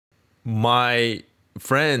my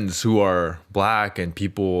friends who are black and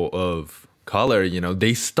people of color,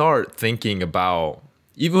 they start thinking about,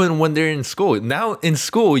 even when they're in school. Now in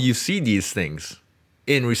school, you see these things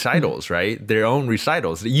in recitals, right? Their own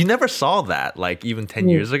recitals. You never saw that like even 10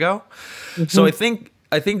 years ago. So I think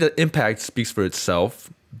the impact speaks for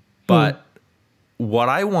itself. But what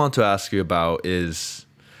I want to ask you about is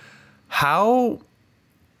how,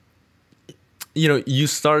 you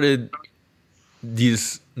started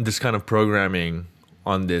this kind of programming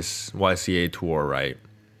on this YCA tour, right?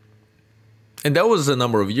 And that was a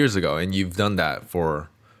number of years ago, and you've done that for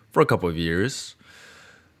a couple of years.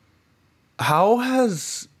 How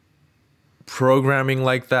has programming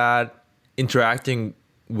like that, interacting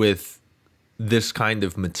with this kind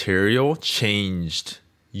of material, changed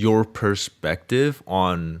your perspective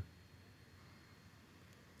on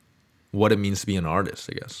what it means to be an artist,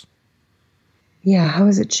 I guess? Yeah, how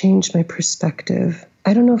has it changed my perspective?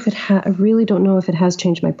 I don't know if I really don't know if it has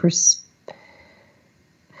changed my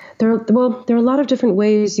there are a lot of different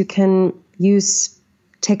ways you can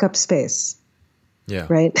take up space. Yeah.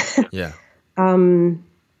 Right? Yeah. I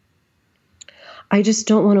just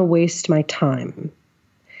don't want to waste my time.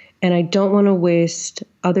 And I don't want to waste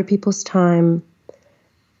other people's time.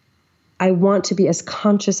 I want to be as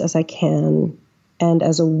conscious as I can and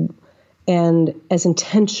as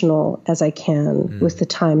intentional as I can with the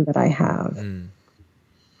time that I have.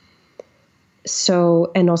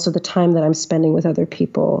 So, and also the time that I'm spending with other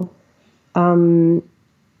people,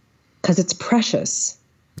 because it's precious.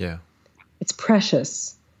 Yeah. It's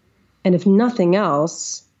precious. And if nothing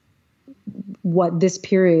else, what this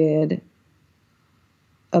period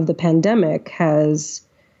of the pandemic has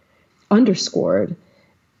underscored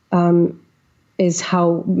is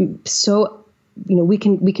how we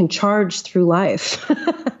can charge through life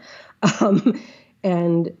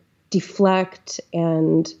and deflect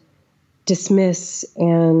and dismiss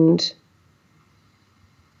and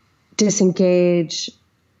disengage.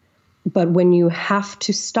 But when you have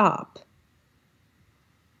to stop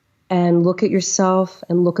and look at yourself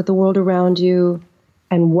and look at the world around you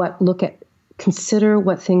and consider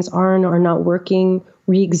what things are and are not working,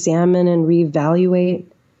 re-examine and reevaluate,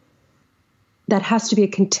 that has to be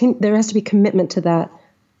there has to be commitment to that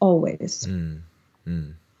always.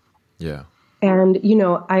 Yeah. And,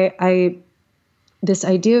 I this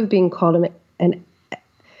idea of being called an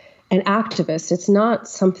activist, it's not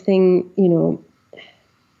something,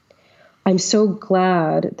 I'm so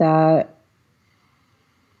glad that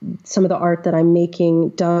some of the art that I'm making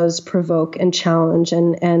does provoke and challenge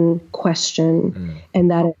and question,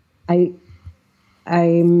 and that I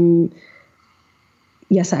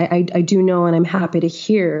do know, and I'm happy to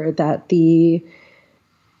hear that the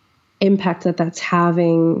impact that's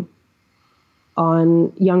having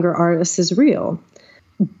on younger artists is real.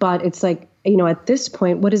 But it's like, at this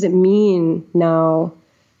point, what does it mean now?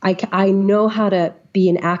 I know how to be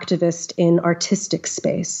an activist in artistic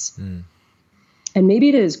space. And maybe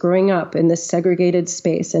it is growing up in this segregated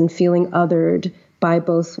space and feeling othered by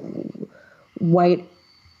both white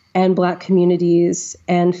and Black communities,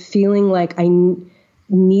 and feeling like I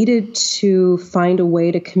needed to find a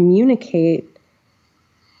way to communicate,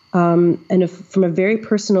 and from a very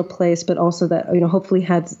personal place, but also that, hopefully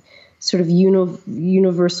had sort of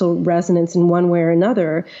universal resonance in one way or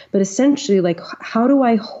another. But essentially, like, how do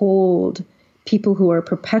I hold people who are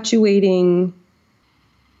perpetuating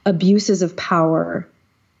abuses of power?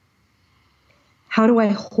 How do I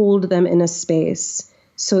hold them in a space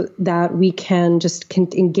so that we can just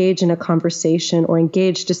engage in a conversation, or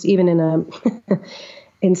engage just even in a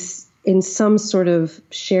in some sort of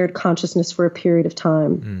shared consciousness for a period of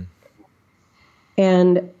time?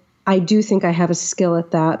 And I do think I have a skill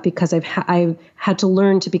at that, because I've had to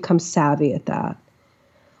learn to become savvy at that.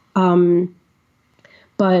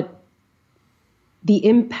 But the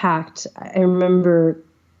impact, I remember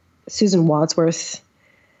Susan Wadsworth,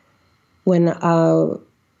 when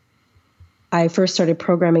I first started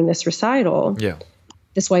programming this recital,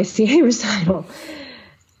 this YCA recital,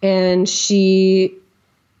 and she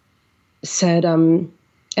said, and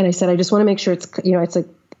I said, I just want to make sure it's, it's like,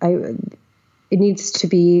 it needs to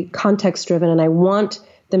be context driven, and I want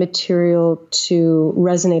the material to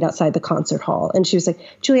resonate outside the concert hall. And she was like,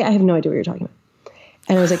 Julia, I have no idea what you're talking about.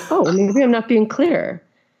 And I was like, oh, maybe I'm not being clear.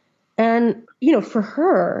 And, for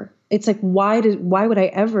her, it's like, why would I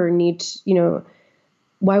ever need to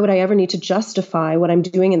justify what I'm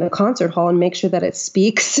doing in the concert hall and make sure that it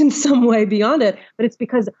speaks in some way beyond it? But it's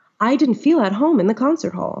because I didn't feel at home in the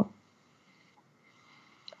concert hall.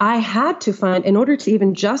 I had to find, in order to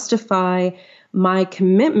even justify my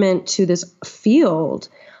commitment to this field,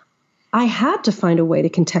 I had to find a way to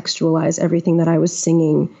contextualize everything that I was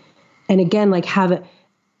singing. And again, like have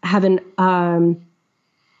an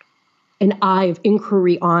eye of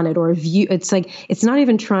inquiry on it, or a view. It's like, it's not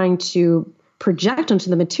even trying to project onto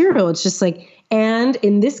the material. It's just like, and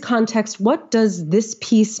in this context, what does this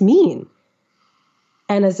piece mean?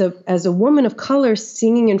 And as a woman of color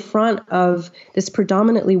singing in front of this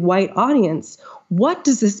predominantly white audience, what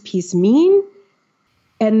does this piece mean?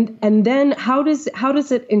 And then how does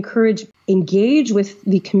it engage with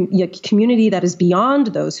the community that is beyond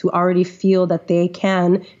those who already feel that they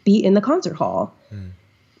can be in the concert hall?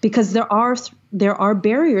 Because there are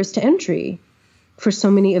barriers to entry for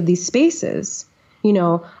so many of these spaces. You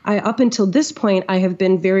know, up until this point, I have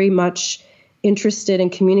been very much interested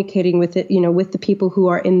in communicating with it, with the people who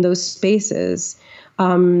are in those spaces.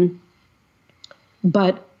 But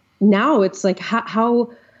now it's like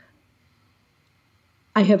how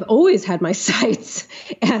I have always had my sights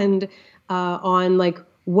and on like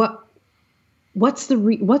what's the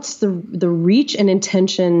reach and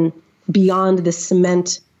intention beyond the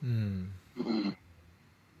cement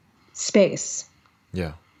space.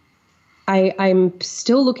 Yeah. I'm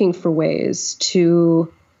still looking for ways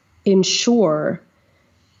to ensure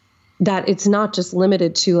that it's not just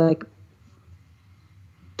limited to like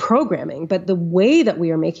programming, but the way that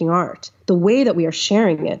we are making art, the way that we are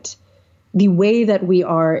sharing it, the way that we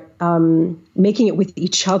are making it with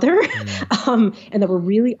each other, and that we're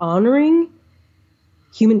really honoring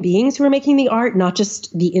human beings who are making the art, not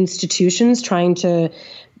just the institutions trying to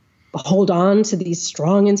hold on to these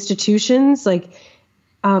strong institutions, like,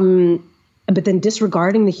 but then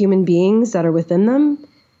disregarding the human beings that are within them.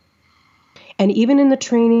 And even in the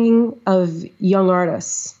training of young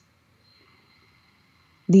artists,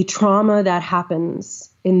 the trauma that happens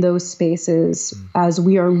in those spaces as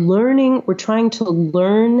we are learning, we're trying to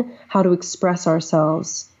learn how to express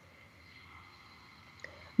ourselves.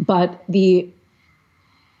 But the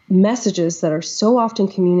messages that are so often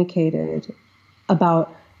communicated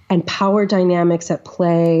about and power dynamics at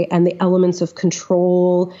play and the elements of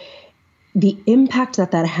control, the impact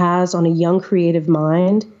that has on a young creative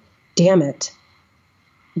mind, damn it.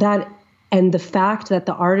 And the fact that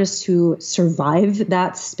the artists who survive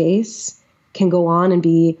that space can go on and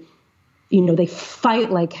be, they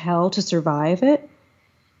fight like hell to survive it.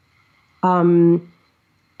 And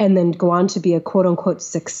then go on to be a quote unquote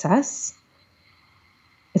success.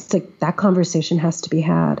 It's like that conversation has to be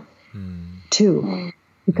had too,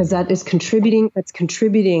 because that's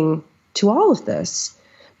contributing to all of this.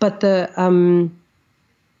 But the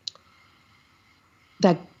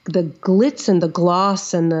glitz and the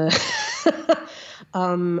gloss and the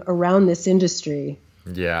around this industry.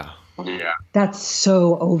 Yeah. That's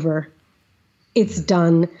so over. It's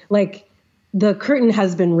done. Like the curtain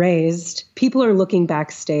has been raised. People are looking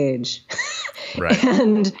backstage. Right.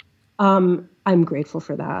 And I'm grateful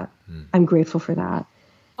for that. I'm grateful for that.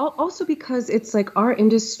 Also because it's like our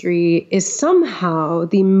industry is somehow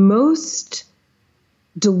the most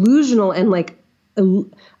delusional and like the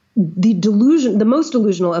most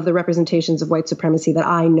delusional of the representations of white supremacy that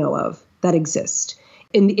I know of that exist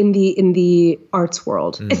in the arts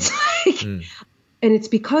world. It's like, and it's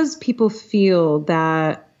because people feel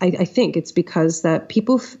that, I think it's because that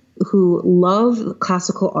people who love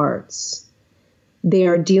classical arts, they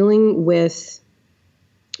are dealing with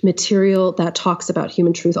material that talks about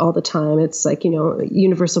human truth all the time. It's like,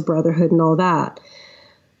 universal brotherhood and all that.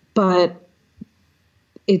 But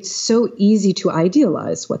it's so easy to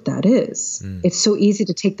idealize what that is. It's so easy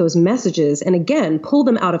to take those messages and again, pull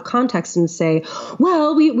them out of context and say,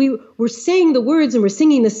 well, we're saying the words and we're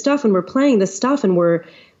singing this stuff and we're playing this stuff and we're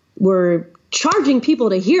charging people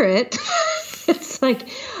to hear it. It's like,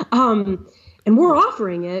 and we're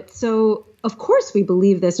offering it. So of course we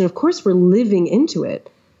believe this and of course we're living into it.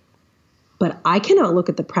 But I cannot look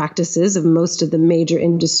at the practices of most of the major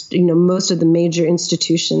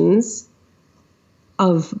institutions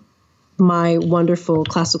of my wonderful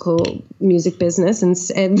classical music business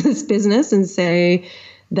and this business and say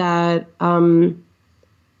that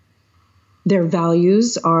their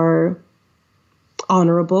values are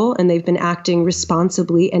honorable and they've been acting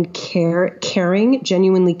responsibly and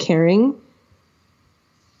genuinely caring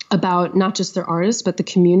about not just their artists, but the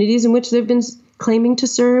communities in which they've been claiming to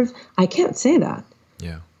serve. I can't say that.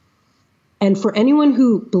 Yeah. And for anyone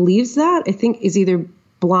who believes that, I think is either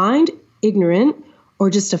blind, ignorant, or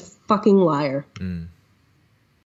just a fucking liar.